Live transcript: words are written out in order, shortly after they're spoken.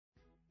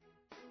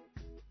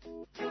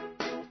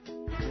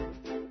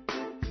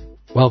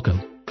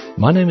Welcome.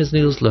 My name is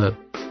Niels Loeb.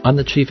 I'm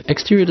the Chief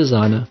Exterior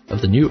Designer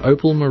of the new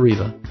Opel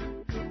Meriva.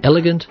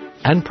 Elegant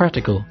and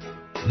practical,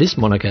 this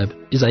monocab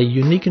is a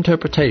unique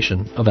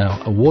interpretation of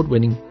our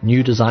award-winning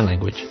new design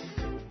language.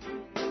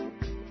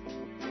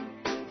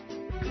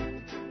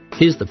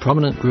 Here's the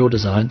prominent grille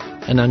design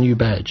and our new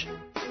badge.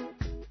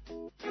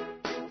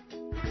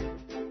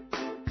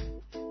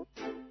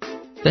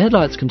 The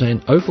headlights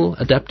contain Opel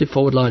adaptive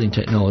forward lighting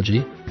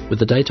technology with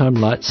the daytime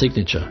light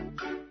signature.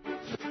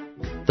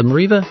 The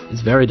Meriva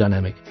is very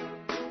dynamic.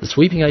 The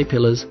sweeping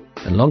A-pillars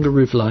and longer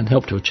roofline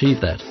help to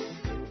achieve that.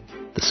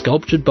 The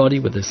sculptured body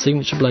with the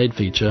signature blade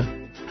feature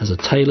has a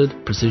tailored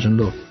precision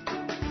look.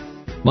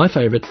 My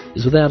favourite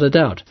is without a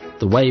doubt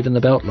the wave in the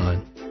belt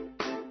line.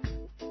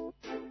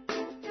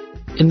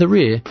 In the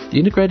rear, the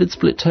integrated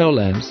split tail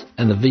lamps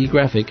and the V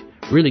graphic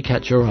really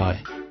catch your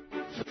eye.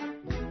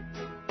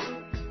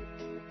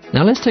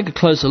 Now let's take a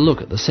closer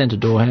look at the centre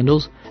door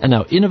handles and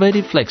our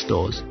innovative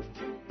FlexDoors.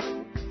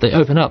 They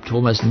open up to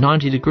almost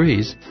 90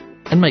 degrees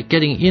and make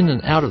getting in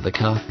and out of the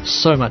car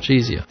so much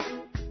easier.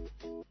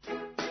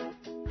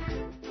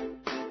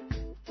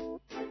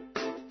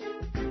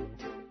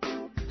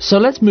 So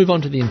let's move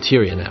on to the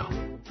interior now.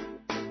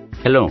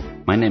 Hello,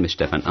 my name is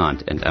Stefan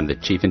Arndt and I'm the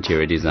Chief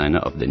Interior Designer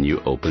of the new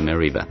Opel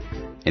Meriva.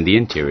 In the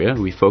interior,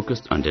 we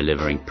focused on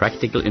delivering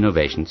practical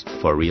innovations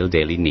for real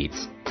daily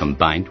needs,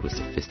 combined with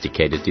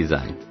sophisticated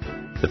design.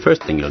 The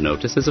first thing you'll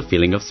notice is a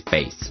feeling of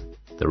space.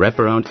 The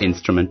wraparound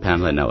instrument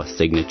panel in our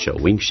signature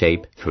wing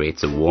shape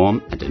creates a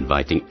warm and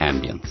inviting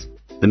ambience.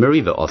 The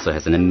Meriva also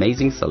has an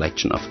amazing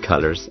selection of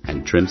colors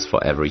and trims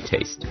for every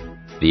taste.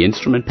 The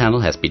instrument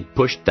panel has been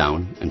pushed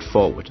down and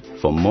forward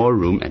for more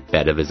room and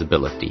better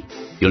visibility.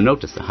 You'll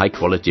notice the high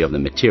quality of the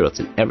materials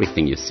in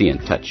everything you see and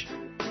touch.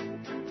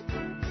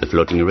 The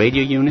floating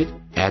radio unit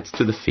adds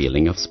to the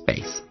feeling of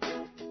space.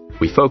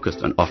 We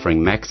focused on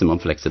offering maximum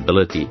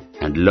flexibility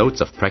and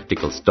loads of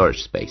practical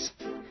storage space.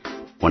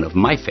 One of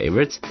my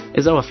favorites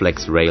is our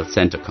Flex Rail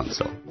center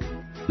console.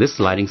 This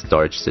sliding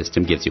storage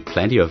system gives you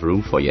plenty of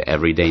room for your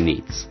everyday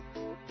needs.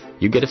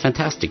 You get a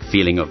fantastic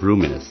feeling of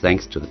roominess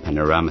thanks to the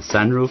panorama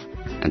sunroof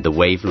and the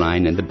wave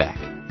line in the back.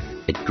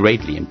 It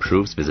greatly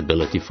improves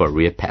visibility for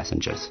rear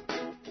passengers.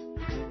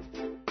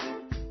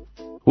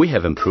 We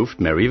have improved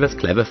Meriva's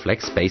clever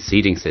FlexSpace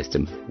seating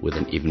system with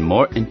an even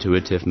more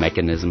intuitive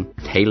mechanism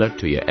tailored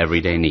to your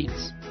everyday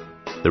needs.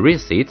 The rear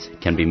seats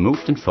can be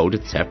moved and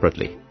folded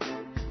separately.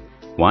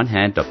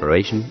 One-hand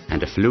operation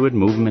and a fluid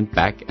movement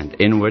back and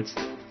inwards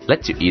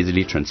lets you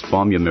easily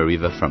transform your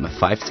Meriva from a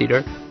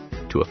 5-seater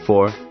to a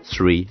 4,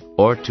 3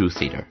 or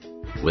 2-seater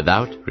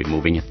without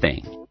removing a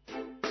thing.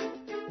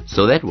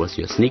 So that was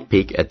your sneak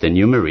peek at the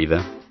new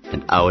Meriva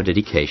and our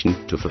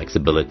dedication to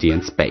flexibility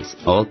and space,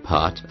 all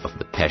part of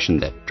the passion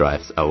that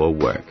drives our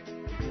work.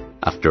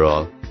 After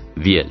all,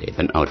 wir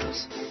leben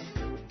Autos.